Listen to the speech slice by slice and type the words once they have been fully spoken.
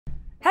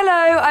Hello,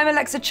 I'm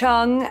Alexa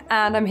Chung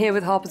and I'm here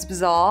with Harper's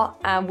Bazaar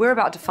and we're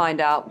about to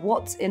find out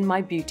what's in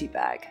my beauty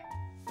bag.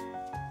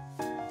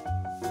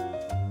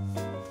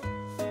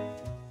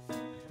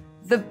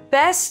 The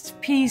best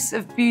piece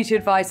of beauty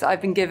advice that I've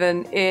been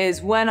given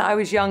is when I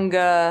was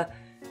younger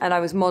and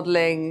I was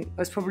modeling,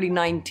 I was probably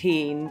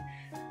 19,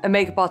 a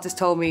makeup artist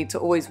told me to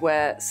always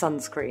wear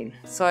sunscreen.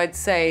 So I'd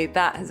say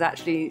that has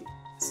actually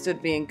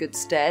stood me in good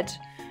stead.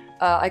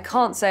 I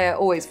can't say I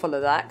always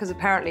follow that because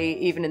apparently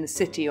even in the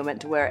city you're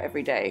meant to wear it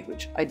every day,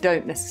 which I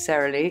don't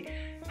necessarily.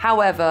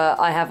 However,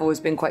 I have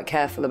always been quite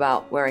careful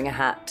about wearing a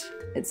hat,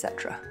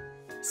 etc.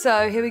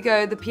 So here we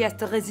go, the pièce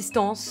de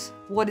résistance.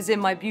 What is in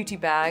my beauty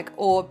bag,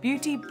 or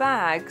beauty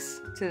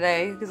bags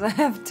today, because I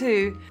have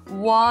two.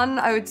 One,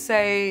 I would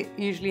say,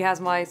 usually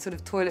has my sort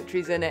of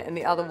toiletries in it and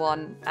the other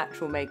one,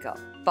 actual makeup.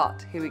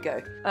 But here we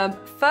go.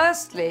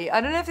 Firstly,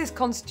 I don't know if this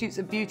constitutes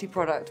a beauty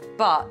product,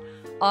 but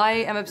I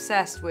am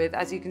obsessed with,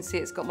 as you can see,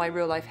 it's got my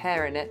real life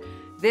hair in it.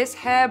 This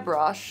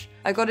hairbrush,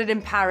 I got it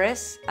in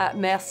Paris at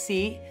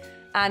Merci,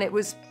 and it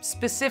was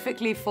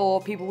specifically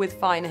for people with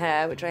fine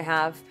hair, which I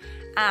have.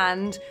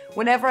 And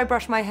whenever I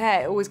brush my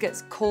hair, it always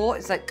gets caught.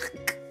 It's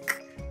like,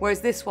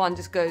 whereas this one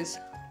just goes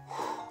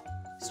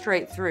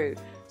straight through.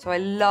 So I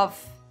love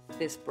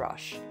this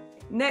brush.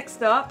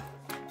 Next up,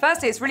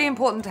 firstly, it's really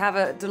important to have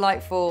a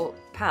delightful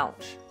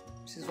pouch,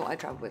 which is what I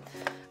travel with.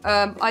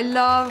 I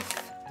love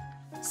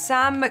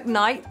Sam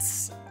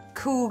McKnight's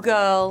Cool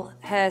Girl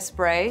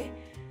hairspray.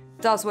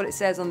 Does what it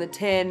says on the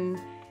tin.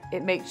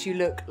 It makes you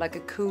look like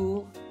a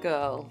cool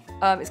girl.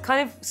 It's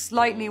kind of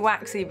slightly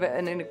waxy, but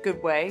in a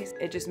good way.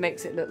 It just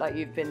makes it look like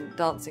you've been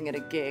dancing at a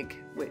gig,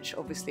 which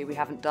obviously we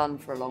haven't done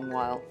for a long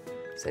while.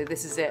 So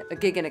this is it, a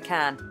gig in a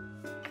can.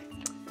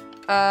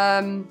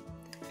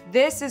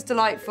 This is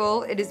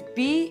delightful. It is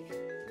Bee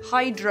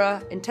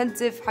Hydra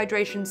Intensive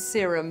Hydration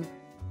Serum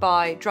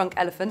by Drunk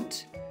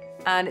Elephant.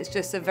 And it's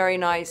just a very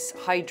nice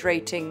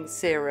hydrating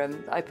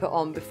serum that I put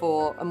on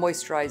before a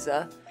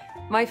moisturizer.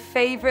 My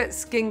favorite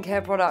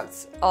skincare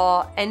products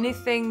are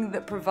anything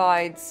that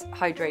provides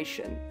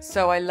hydration.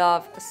 So I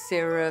love a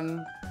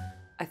serum.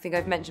 I think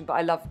I've mentioned, but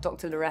I love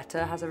Dr.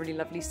 Loretta has a really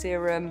lovely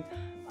serum.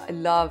 I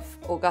love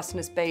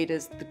Augustinus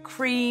Bader's The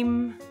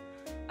Cream.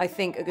 I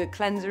think a good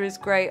cleanser is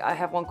great. I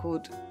have one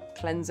called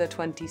Cleanser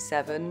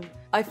 27.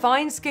 I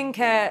find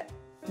skincare,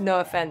 no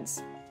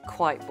offense,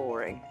 quite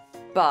boring,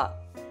 but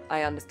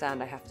I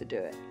understand I have to do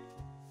it.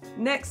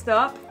 Next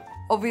up,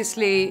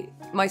 obviously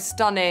my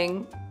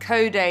stunning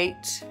Code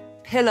 8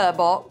 Pillar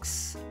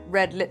Box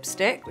red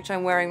lipstick, which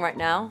I'm wearing right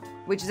now,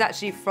 which is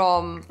actually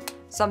from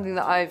something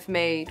that I've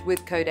made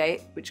with Code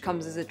 8, which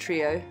comes as a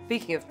trio.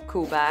 Speaking of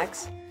cool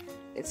bags,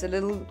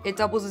 it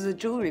doubles as a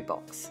jewelry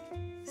box.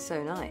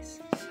 So nice.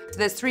 So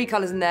there's 3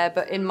 colors in there,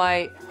 but in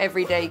my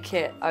everyday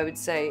kit, I would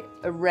say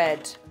a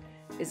red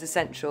is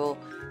essential.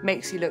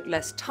 Makes you look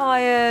less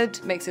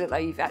tired, makes it look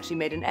like you've actually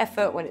made an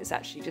effort when it's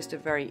actually just a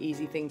very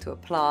easy thing to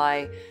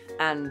apply,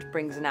 and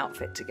brings an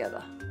outfit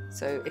together.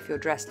 So if you're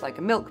dressed like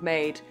a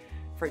milkmaid,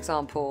 for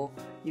example,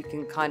 you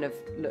can kind of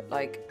look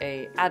like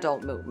an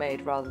adult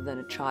milkmaid rather than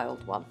a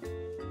child one.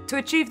 To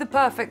achieve the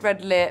perfect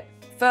red lip,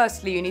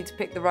 firstly you need to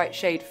pick the right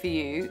shade for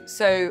you.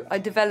 So I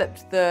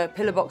developed the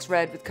Pillar Box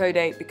Red with Code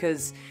 8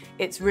 because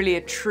it's really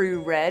a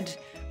true red,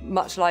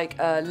 much like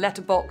a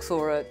letterbox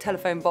or a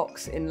telephone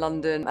box in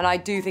London. And I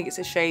do think it's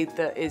a shade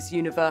that is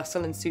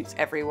universal and suits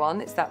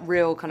everyone. It's that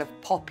real kind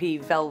of poppy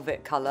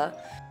velvet color.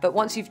 But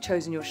once you've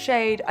chosen your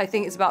shade, I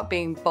think it's about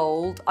being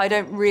bold. I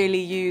don't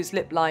really use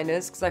lip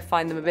liners because I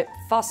find them a bit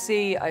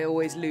fussy. I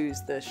always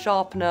lose the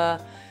sharpener.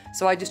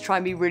 So I just try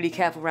and be really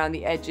careful around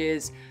the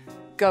edges,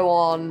 go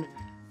on,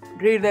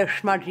 do the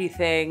smudgy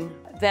thing.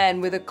 Then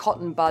with a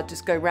cotton bud,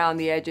 just go around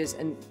the edges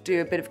and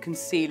do a bit of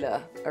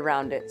concealer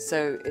around it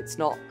so it's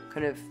not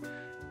kind of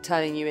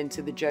turning you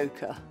into the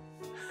Joker.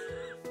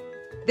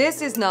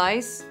 This is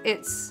nice.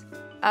 It's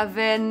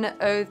Aven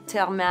Eau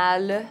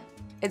Thermale.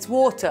 It's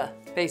water,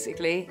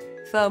 basically,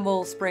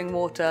 thermal spring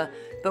water.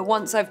 But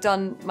once I've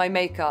done my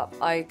makeup,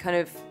 I kind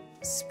of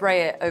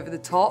spray it over the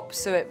top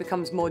so it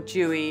becomes more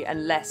dewy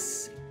and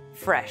less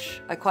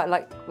fresh. I quite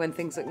like when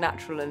things look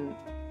natural and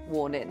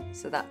worn in,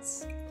 so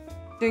that's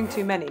doing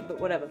too many, but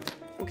whatever.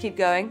 We'll keep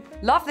going.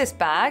 Love this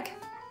bag.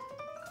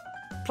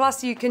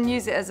 Plus you can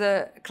use it as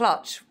a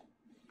clutch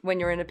when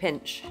you're in a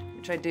pinch,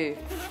 which I do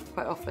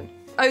quite often.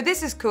 Oh,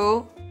 this is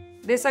cool.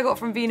 This I got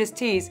from Venus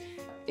Teas.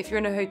 If you're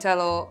in a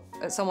hotel or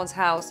at someone's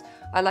house,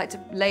 I like to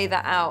lay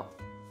that out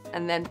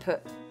and then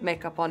put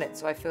makeup on it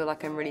so I feel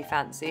like I'm really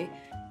fancy.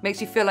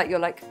 Makes you feel like you're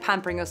like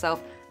pampering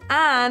yourself.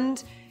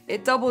 And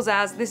it doubles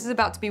as, this is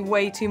about to be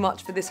way too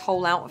much for this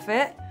whole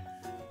outfit,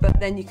 but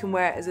then you can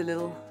wear it as a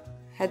little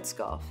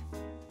headscarf.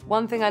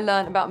 One thing I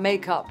learned about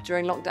makeup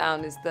during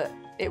lockdown is that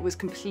it was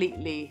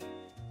completely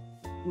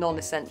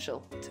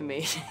non-essential to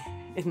me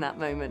in that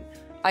moment.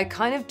 I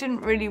kind of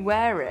didn't really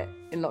wear it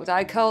in lockdown.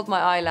 I curled my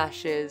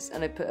eyelashes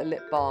and I put a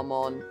lip balm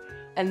on.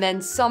 And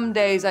then some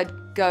days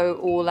I'd go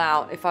all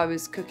out. If I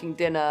was cooking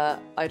dinner,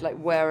 I'd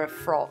like wear a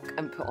frock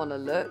and put on a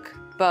look.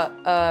 But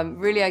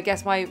really, I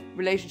guess my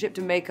relationship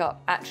to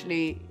makeup,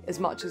 actually, as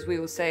much as we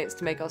all say it's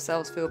to make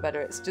ourselves feel better,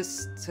 it's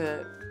just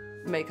to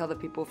make other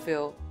people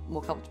feel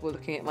more comfortable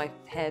looking at my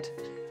head,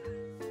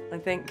 I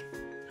think.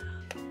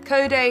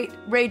 Code 8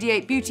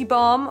 Radiate Beauty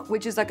Balm,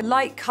 which is like a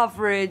light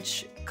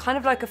coverage, kind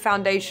of like a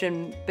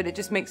foundation, but it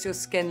just makes your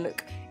skin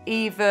look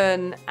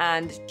even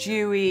and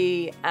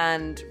dewy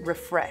and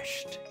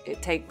refreshed.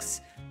 It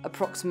takes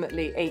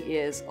approximately 8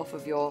 years off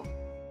of your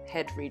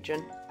head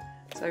region.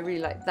 So I really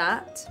like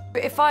that.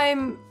 But if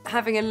I'm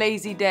having a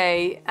lazy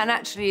day, and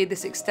actually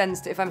this extends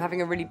to if I'm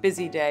having a really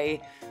busy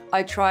day,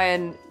 I try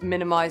and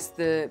minimize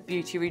the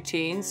beauty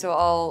routine. So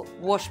I'll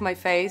wash my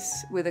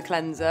face with a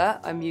cleanser.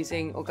 I'm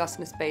using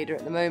Augustinus Bader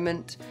at the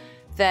moment.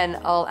 Then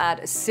I'll add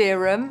a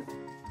serum.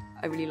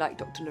 I really like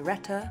Dr.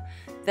 Loretta.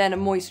 Then a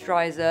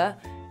moisturizer.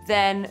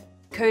 Then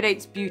Code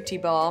 8's Beauty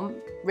Balm,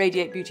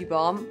 Radiate Beauty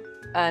Balm.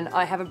 And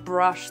I have a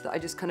brush that I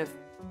just kind of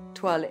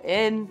twirl it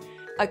in.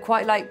 I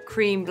quite like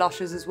cream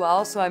blushes as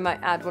well, so I might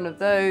add one of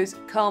those,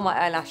 curl my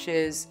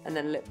eyelashes, and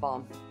then lip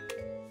balm.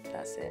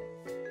 That's it.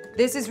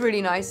 This is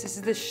really nice. This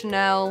is the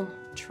Chanel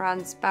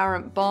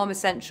Transparent Balm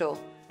Essential.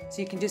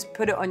 So you can just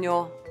put it on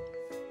your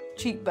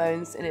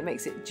cheekbones and it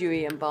makes it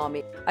dewy and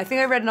balmy. I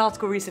think I read an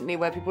article recently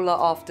where people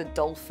are after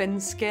dolphin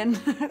skin,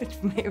 which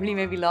really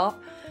made me laugh.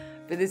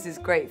 But this is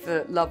great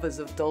for lovers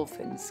of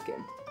dolphin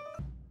skin.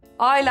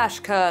 Eyelash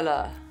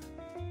curler.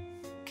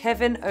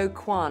 Kevin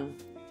O'Kwan.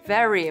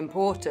 Very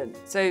important.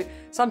 So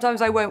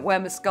sometimes I won't wear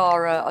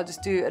mascara. I'll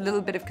just do a little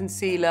bit of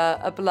concealer,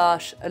 a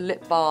blush, a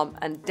lip balm,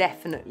 and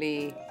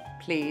definitely,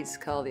 please,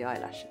 curl the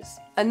eyelashes.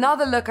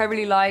 Another look I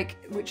really like,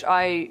 which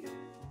I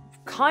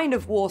kind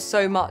of wore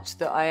so much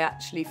that I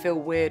actually feel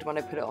weird when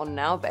I put it on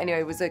now, but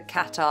anyway, was a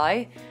cat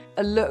eye.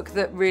 A look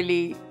that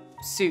really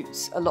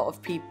suits a lot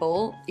of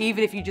people.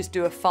 Even if you just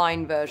do a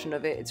fine version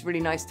of it, it's really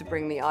nice to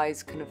bring the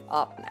eyes kind of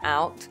up and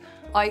out.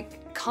 I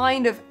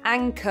kind of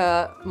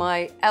anchor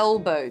my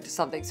elbow to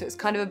something, so it's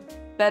kind of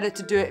better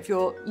to do it if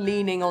you're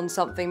leaning on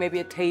something, maybe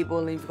a table,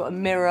 and you've got a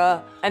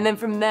mirror. And then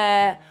from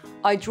there,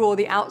 I draw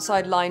the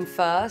outside line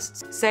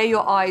first. Say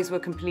your eyes were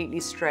completely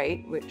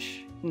straight,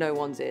 which no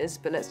one's is,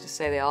 but let's just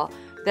say they are.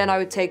 Then I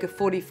would take a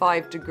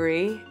 45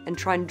 degree and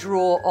try and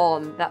draw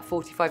on that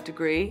 45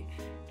 degree,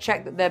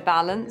 check that they're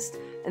balanced,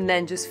 and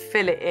then just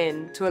fill it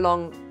in to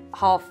along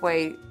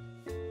halfway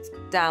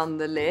down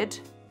the lid.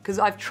 Because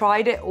I've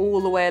tried it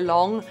all the way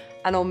along,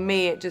 and on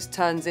me it just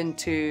turns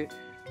into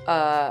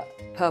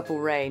purple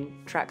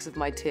rain, tracks of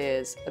my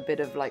tears, a bit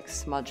of like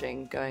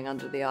smudging going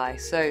under the eye.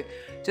 So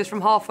just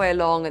from halfway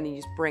along, and then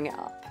you just bring it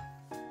up.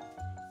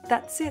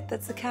 That's it,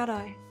 that's the cat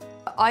eye.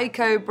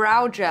 Ico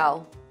Brow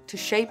Gel to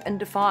shape and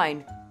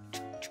define.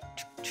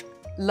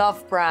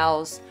 Love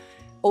brows.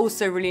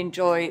 Also really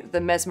enjoy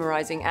the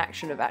mesmerizing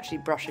action of actually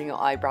brushing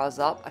your eyebrows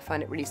up. I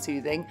find it really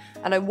soothing.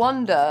 And I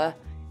wonder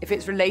if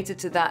it's related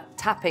to that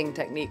tapping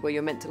technique where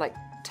you're meant to like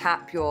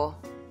tap your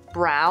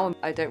brow.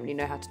 I don't really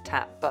know how to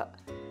tap, but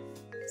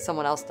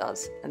someone else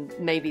does. And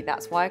maybe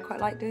that's why I quite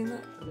like doing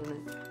that. I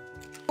don't know.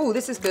 Oh,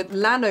 this is good.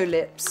 Lano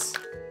Lips.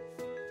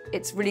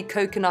 It's really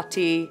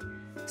coconutty,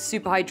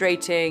 super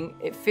hydrating.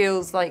 It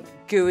feels like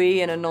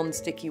gooey in a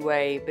non-sticky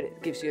way, but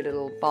it gives you a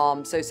little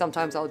balm. So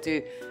sometimes I'll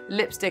do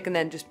lipstick and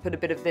then just put a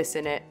bit of this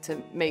in it to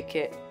make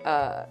it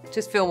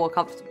just feel more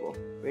comfortable,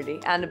 really,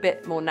 and a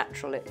bit more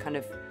natural. It kind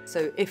of,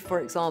 so if,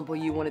 for example,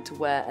 you wanted to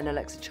wear an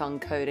Alexa Chung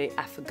Code 8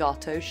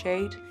 Affogato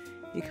shade,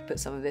 you could put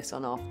some of this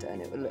on after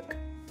and it would look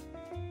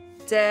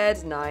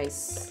dead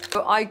nice.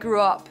 So I grew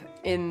up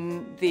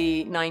in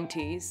the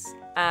 90s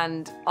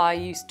and I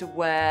used to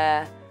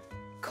wear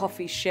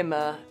coffee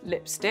shimmer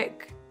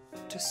lipstick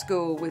to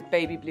school with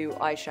baby blue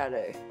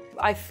eyeshadow.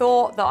 I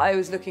thought that I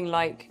was looking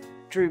like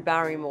Drew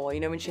Barrymore, you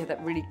know, when she had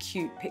that really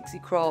cute pixie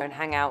crop and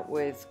hang out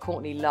with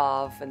Courtney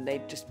Love, and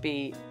they'd just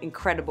be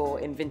incredible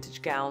in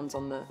vintage gowns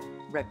on the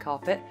red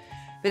carpet.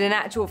 But in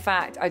actual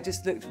fact, I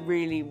just looked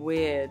really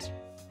weird.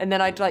 And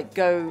then I'd like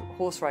go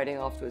horse riding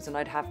afterwards and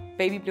I'd have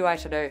baby blue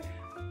eyeshadow,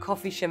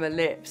 coffee shimmer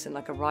lips, and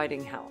like a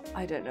riding hat.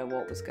 I don't know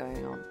what was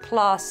going on.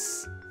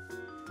 Plus,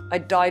 I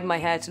dyed my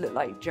hair to look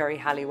like Jerry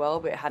Halliwell,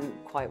 but it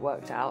hadn't quite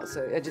worked out.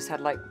 So I just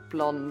had like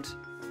blonde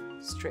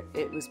strip.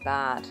 It was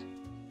bad.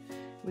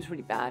 It was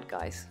really bad,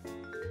 guys.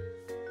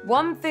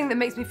 One thing that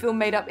makes me feel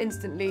made up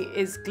instantly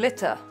is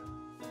glitter.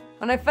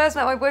 When I first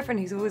met my boyfriend,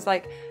 he's always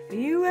like, are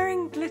you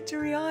wearing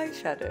glittery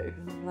eyeshadow?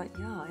 And I'm like,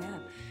 yeah, I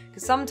am.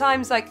 Because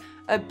sometimes like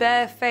a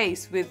bare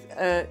face with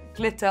a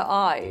glitter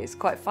eye is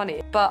quite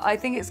funny. But I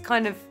think it's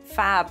kind of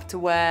fab to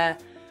wear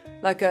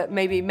like a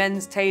maybe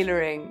men's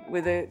tailoring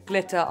with a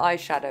glitter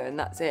eyeshadow and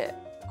that's it.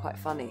 Quite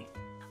funny.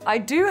 I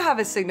do have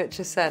a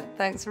signature scent,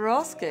 thanks for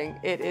asking.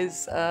 It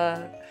is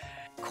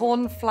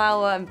corn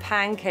flour and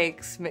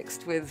pancakes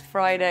mixed with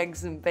fried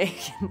eggs and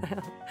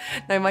bacon.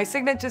 No, my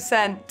signature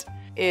scent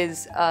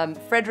is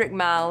Frederic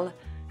Malle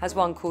has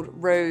one called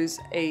Rose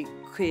et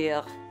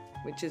Cuir,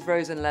 which is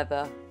rose and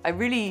leather. I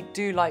really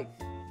do like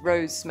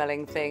rose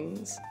smelling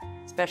things,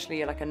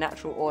 especially like a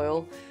natural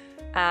oil.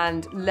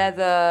 And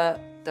leather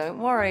Don't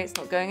worry, it's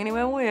not going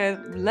anywhere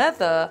weird.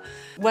 Leather.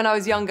 When I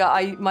was younger,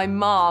 my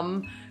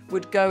mum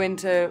would go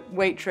into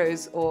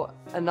Waitrose or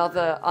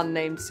another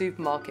unnamed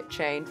supermarket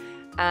chain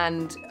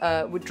and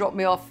would drop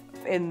me off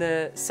in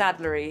the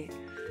saddlery,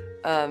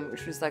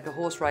 which was like a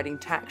horse riding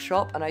tack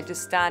shop, and I'd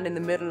just stand in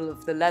the middle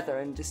of the leather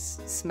and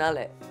just smell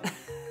it.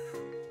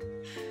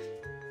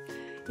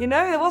 You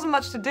know, there wasn't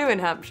much to do in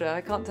Hampshire, I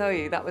can't tell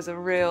you. That was a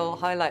real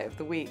highlight of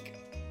the week.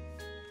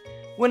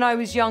 When I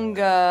was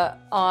younger,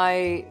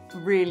 I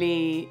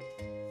really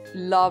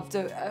loved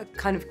a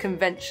kind of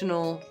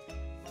conventional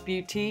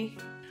beauty.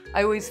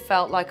 I always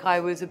felt like I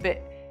was a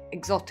bit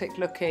exotic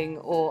looking,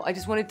 or I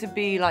just wanted to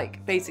be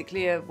like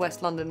basically a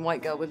West London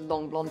white girl with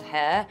long blonde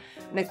hair.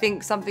 And I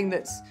think something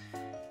that's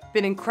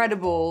been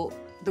incredible,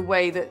 the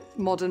way that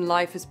modern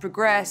life has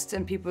progressed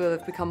and people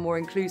have become more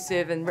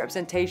inclusive and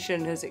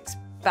representation has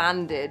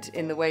expanded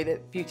in the way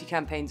that beauty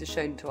campaigns are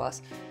shown to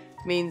us,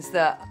 means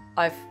that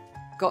I've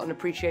got an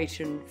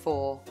appreciation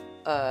for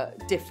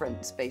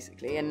difference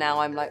basically. And now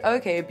I'm like,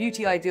 okay, a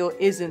beauty ideal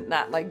isn't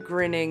that like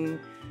grinning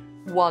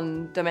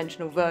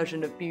one-dimensional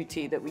version of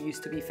beauty that we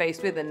used to be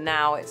faced with, and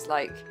now it's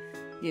like,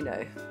 you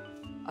know,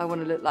 I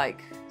want to look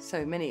like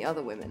so many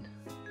other women.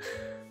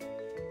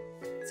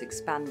 It's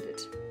expanded.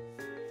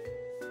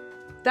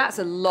 That's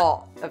a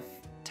lot of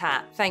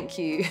tat. Thank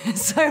you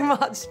so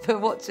much for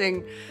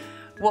watching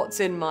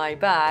What's in My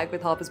Bag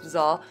with Harper's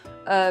Bazaar.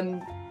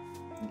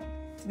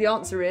 The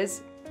answer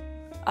is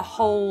a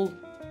whole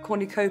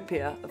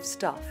cornucopia of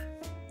stuff.